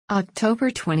October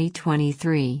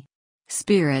 2023.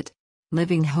 Spirit,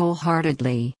 living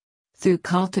wholeheartedly. Through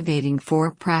cultivating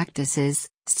 4 practices,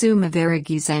 Suma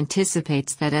Varughese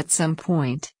anticipates that at some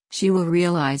point, she will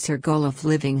realize her goal of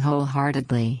living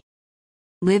wholeheartedly.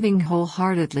 Living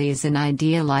wholeheartedly is an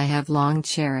ideal I have long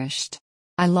cherished.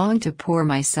 I long to pour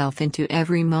myself into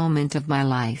every moment of my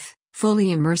life,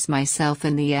 fully immerse myself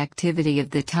in the activity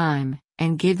of the time,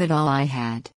 and give it all I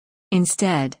had.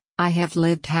 Instead, I have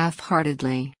lived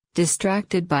half-heartedly,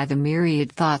 distracted by the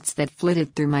myriad thoughts that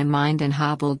flitted through my mind and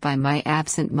hobbled by my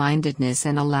absent-mindedness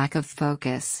and a lack of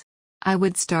focus. I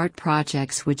would start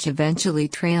projects which eventually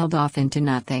trailed off into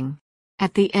nothing.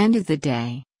 At the end of the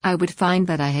day, I would find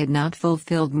that I had not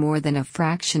fulfilled more than a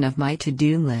fraction of my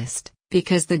to-do list,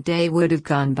 because the day would have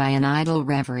gone by in idle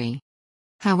reverie.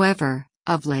 However,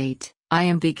 of late, I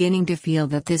am beginning to feel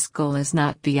that this goal is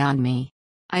not beyond me.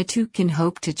 I too can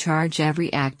hope to charge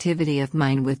every activity of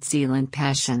mine with zeal and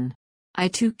passion. I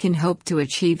too can hope to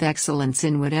achieve excellence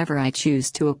in whatever I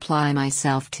choose to apply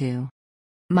myself to.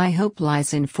 My hope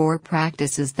lies in 4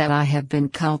 practices that I have been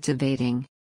cultivating.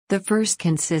 The first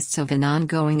consists of an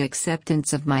ongoing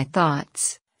acceptance of my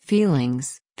thoughts,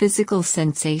 feelings, physical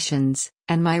sensations,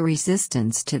 and my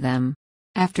resistance to them.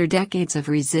 After decades of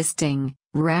resisting,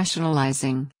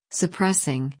 rationalizing,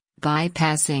 suppressing,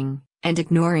 bypassing, and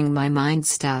ignoring my mind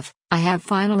stuff, I have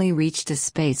finally reached a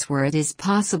space where it is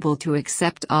possible to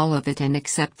accept all of it and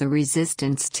accept the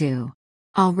resistance too.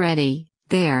 Already,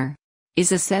 there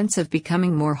is a sense of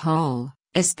becoming more whole,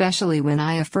 especially when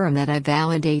I affirm that I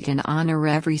validate and honor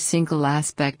every single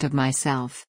aspect of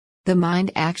myself. The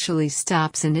mind actually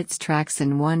stops in its tracks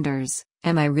and wonders,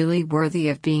 am I really worthy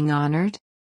of being honored?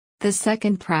 The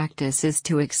second practice is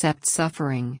to accept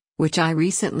suffering, which I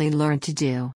recently learned to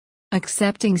do.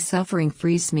 Accepting suffering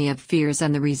frees me of fears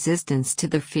and the resistance to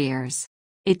the fears.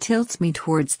 It tilts me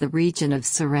towards the region of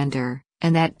surrender,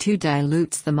 and that too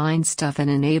dilutes the mind stuff and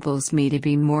enables me to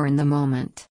be more in the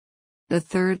moment. The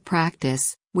third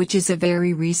practice, which is a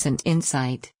very recent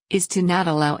insight, is to not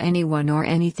allow anyone or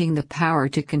anything the power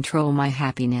to control my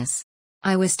happiness.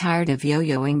 I was tired of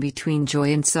yo-yoing between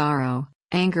joy and sorrow,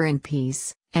 anger and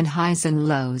peace, and highs and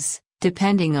lows,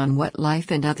 depending on what life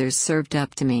and others served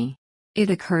up to me. It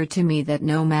occurred to me that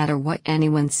no matter what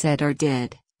anyone said or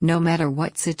did, no matter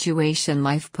what situation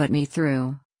life put me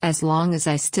through, as long as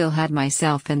I still had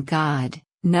myself and God,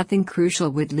 nothing crucial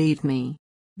would leave me.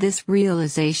 This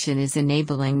realization is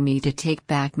enabling me to take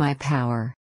back my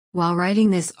power. While writing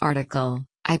this article,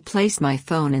 I placed my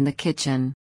phone in the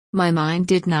kitchen. My mind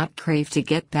did not crave to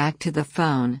get back to the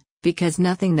phone, because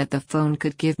nothing that the phone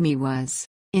could give me was,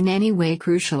 in any way,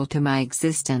 crucial to my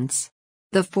existence.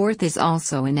 The fourth is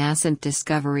also a nascent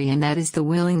discovery, and that is the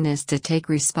willingness to take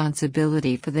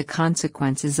responsibility for the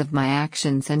consequences of my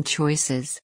actions and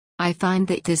choices. I find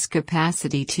that this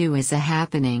capacity too is a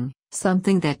happening,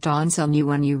 something that dawns on you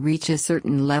when you reach a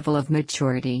certain level of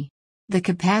maturity. The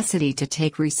capacity to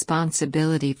take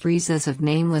responsibility frees us of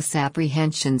nameless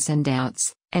apprehensions and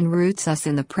doubts, and roots us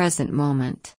in the present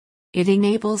moment. It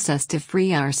enables us to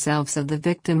free ourselves of the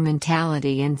victim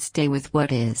mentality and stay with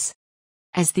what is.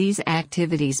 As these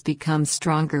activities become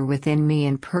stronger within me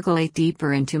and percolate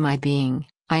deeper into my being,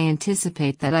 I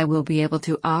anticipate that I will be able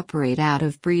to operate out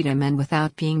of freedom and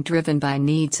without being driven by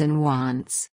needs and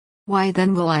wants. Why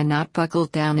then will I not buckle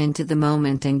down into the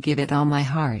moment and give it all my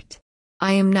heart?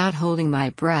 I am not holding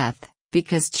my breath,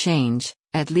 because change,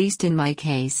 at least in my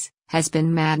case, has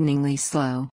been maddeningly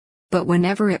slow. But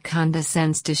whenever it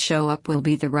condescends to show up will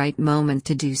be the right moment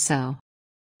to do so.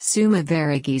 Suma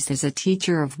Varughese is a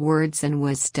teacher of words and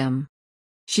wisdom.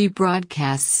 She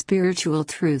broadcasts spiritual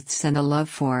truths and a love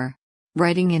for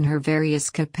writing in her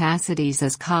various capacities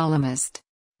as columnist,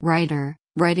 writer,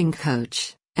 writing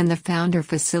coach, and the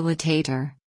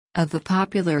founder-facilitator of the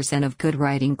Populars and of Good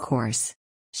Writing course.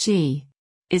 She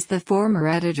is the former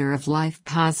editor of Life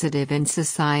Positive and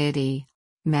Society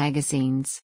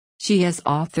magazines. She has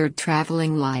authored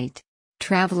Traveling Light,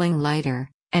 Traveling Lighter,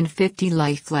 and 50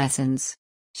 Life Lessons.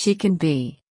 She can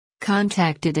be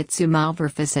contacted at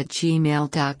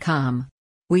sumavarughese@gmail.com.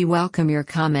 We welcome your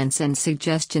comments and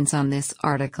suggestions on this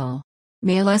article.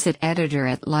 Mail us at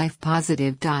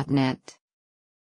editor@lifepositive.net.